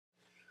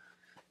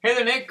Hey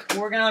there, Nick.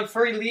 We're working on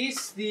for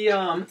release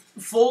the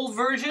full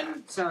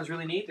version. Sounds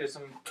really neat. There's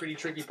some pretty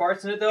tricky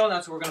parts in it, though, and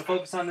that's what we're going to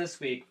focus on this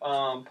week.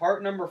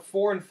 Part number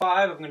 4 and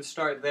 5, I'm going to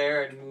start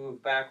there and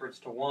move backwards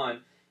to 1.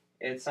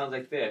 It sounds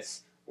like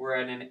this. We're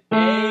at an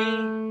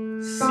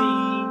A, C,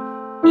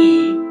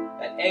 E.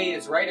 That A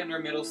is right under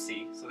middle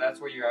C, so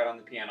that's where you're at on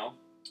the piano.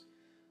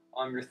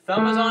 Your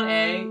thumb is on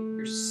A,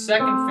 your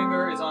second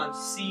finger is on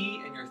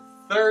C, and your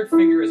third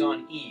finger is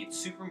on E. It's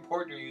super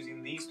important you're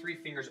using these 3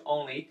 fingers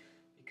only,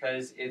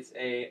 because it's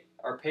a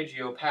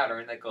arpeggio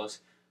pattern that goes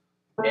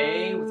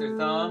A with your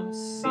thumb,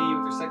 C with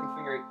your second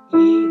finger,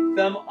 E,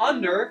 thumb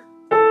under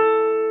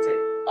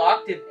to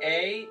octave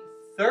A,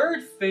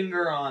 third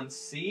finger on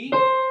C,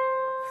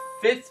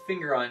 fifth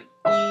finger on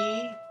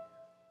E,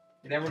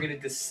 and then we're going to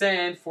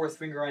descend, fourth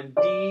finger on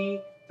D,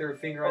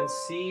 third finger on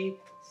C,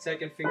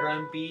 second finger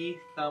on B,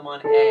 thumb on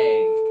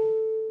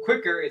A.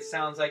 Quicker, it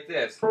sounds like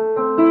this. Then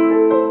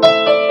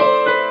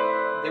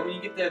when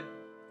you get the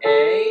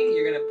A,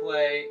 you're going to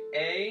play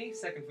A,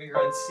 second finger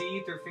on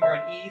C, third finger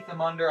on E, thumb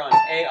under on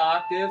A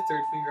octave,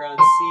 third finger on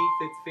C,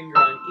 fifth finger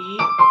on E.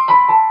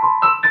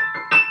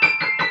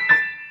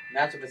 And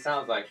that's what it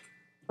sounds like.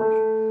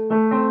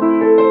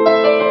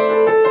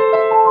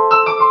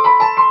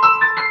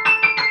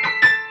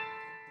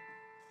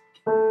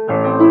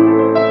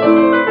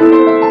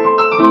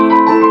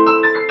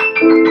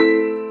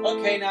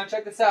 Okay, now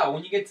check this out.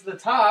 When you get to the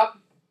top,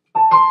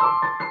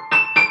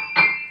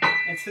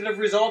 instead of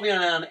resolving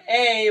on an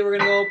A, we're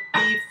going to go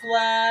B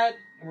flat,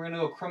 and we're going to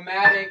go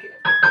chromatic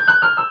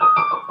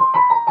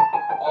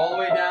all the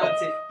way down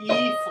to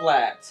E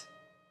flat.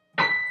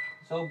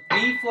 So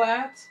B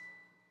flat is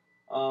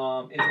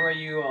where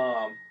you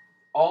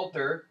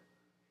alter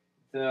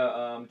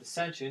the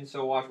descension.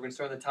 So watch, we're going to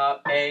start on the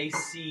top. A,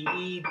 C,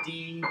 E,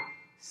 D,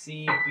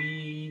 C,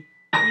 B,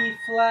 B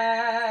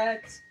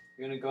flat.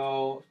 You're going to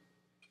go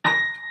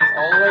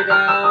all the way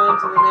down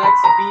to the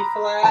next B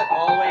flat,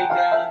 all the way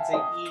down to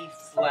E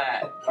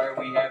flat, where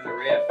we have the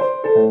riff.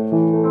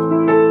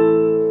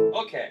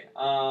 Okay,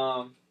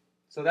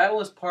 so that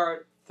was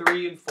part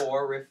 3 and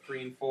 4, riff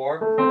 3 and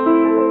 4.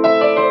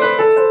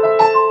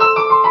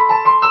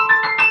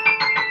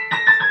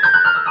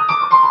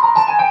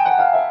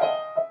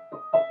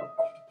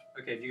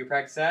 Okay, if you can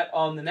practice that.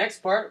 On the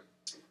next part,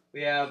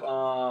 we have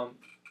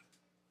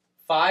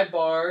 5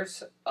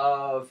 bars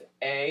of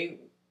A.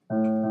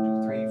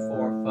 3,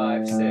 4,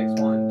 5, 6.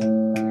 1,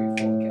 2, 3,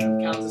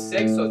 4. Count to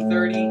 6, so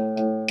 30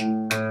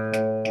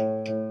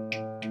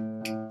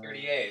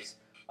 A's.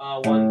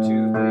 1, 2, 3,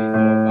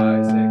 4,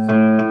 5, 6.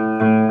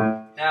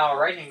 Now our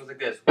right hand goes like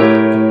this. 1, 2,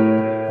 3,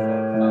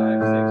 4,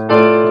 5, 6. 1,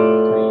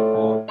 2, 3,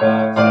 4,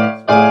 5, 6.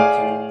 1,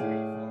 2, 3,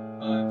 4,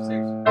 5, 6.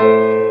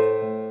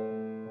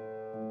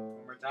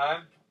 One more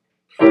time.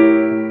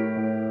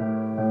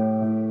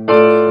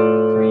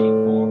 3,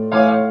 4,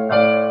 5.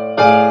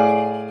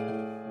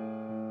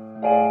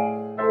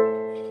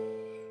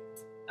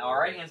 Now our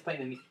right hand's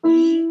playing in the E,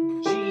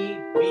 G,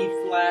 B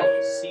flat,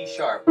 C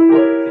sharp.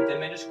 The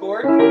diminished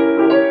chord.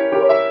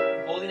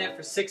 Holding that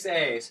for 6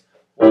 A's.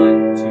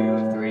 1,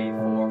 2, 3,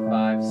 4,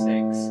 5, 6.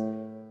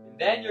 And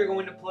then you're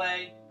going to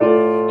play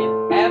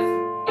an F,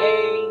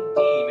 A,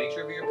 D. Make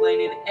sure you're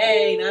playing an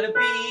A, not a B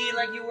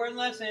like you were in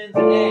lessons.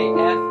 An A,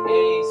 F,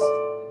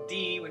 A,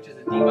 D, which is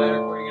a D minor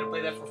chord. You're going to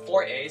play that for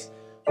 4 A's.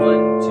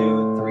 1,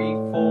 2, 3,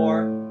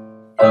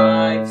 4,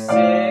 5, 6.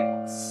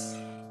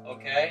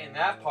 Okay, in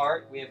that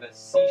part, we have a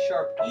C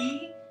sharp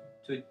E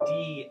to a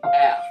D,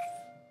 F.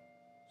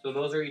 So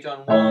those are each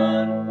on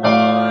 1,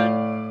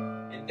 1.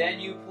 And then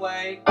you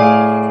play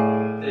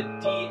the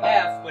D,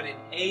 F, but in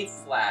A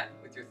flat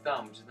with your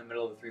thumb, which is in the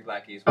middle of the 3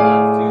 black keys.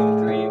 1,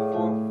 2, 3,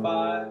 4,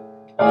 5.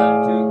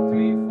 1, 2,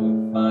 3,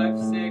 4, 5,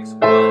 6. 1,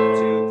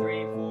 2,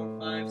 3, 4,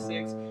 5,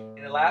 6.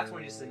 And the last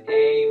one is just an A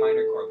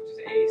minor chord, which is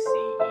A, C,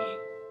 E.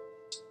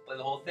 Play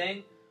the whole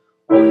thing.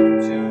 1,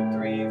 2,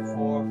 3,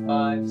 4,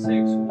 5, 6.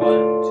 1,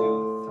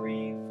 2,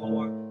 3,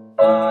 4,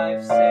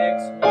 5, 6.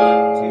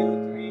 1,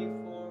 2, 3,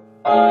 4,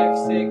 5,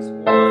 6.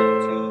 1,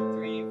 2,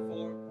 3,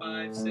 4,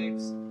 5,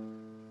 6.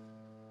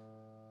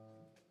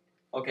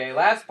 Okay,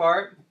 last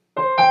part.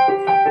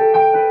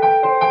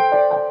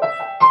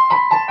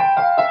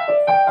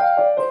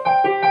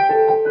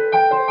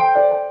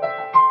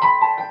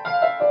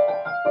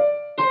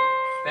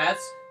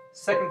 That's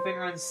second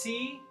finger on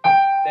C,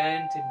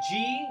 then to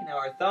G. Now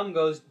our thumb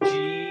goes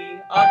G,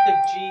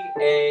 octave G,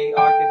 A,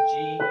 octave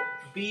G,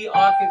 B,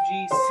 octave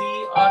G,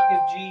 C,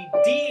 octave G,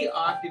 D,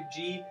 octave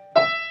G,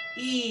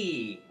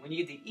 E. When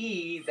you get to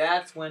E,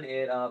 that's when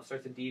it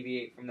starts to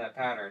deviate from that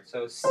pattern.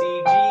 So C,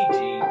 G,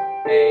 G,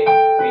 A,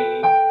 B,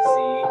 C,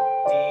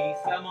 D,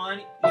 thumb on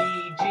E,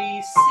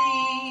 G,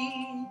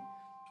 C.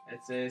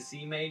 That's a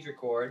C major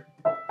chord.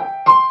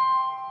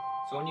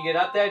 So when you get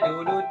up there,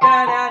 do do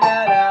da da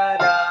da da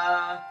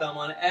da. Thumb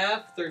on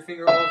F, third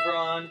finger over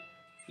on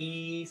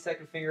E,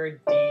 second finger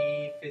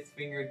D, fifth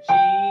finger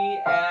G,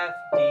 F,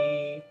 D.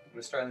 I'm going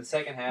to start in the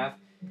second half.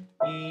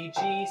 E,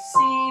 G,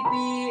 C,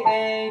 B,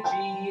 A,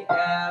 G,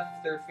 F,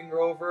 third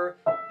finger over,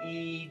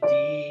 E,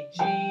 D,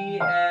 G,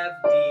 F,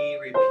 D,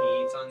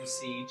 repeats on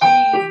C, G.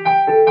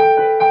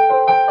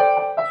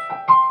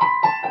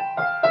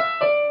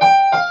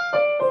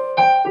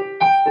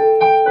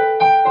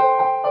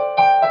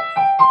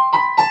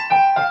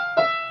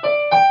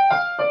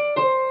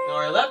 Now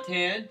our left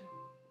hand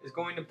is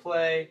going to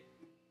play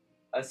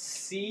a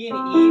C and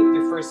E with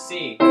your first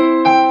C. Then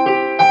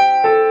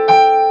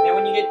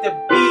when you get to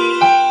B,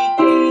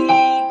 D,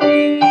 G,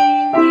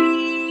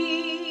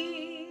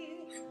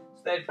 E,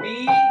 so that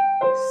B,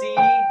 C,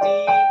 D,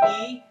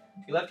 E,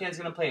 your left hand is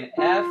going to play an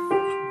F,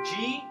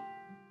 G,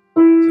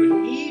 to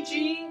an E,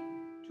 G,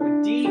 to a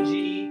D,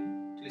 G,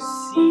 to a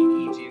C,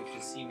 E, G, which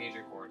is C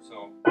major chord.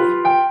 So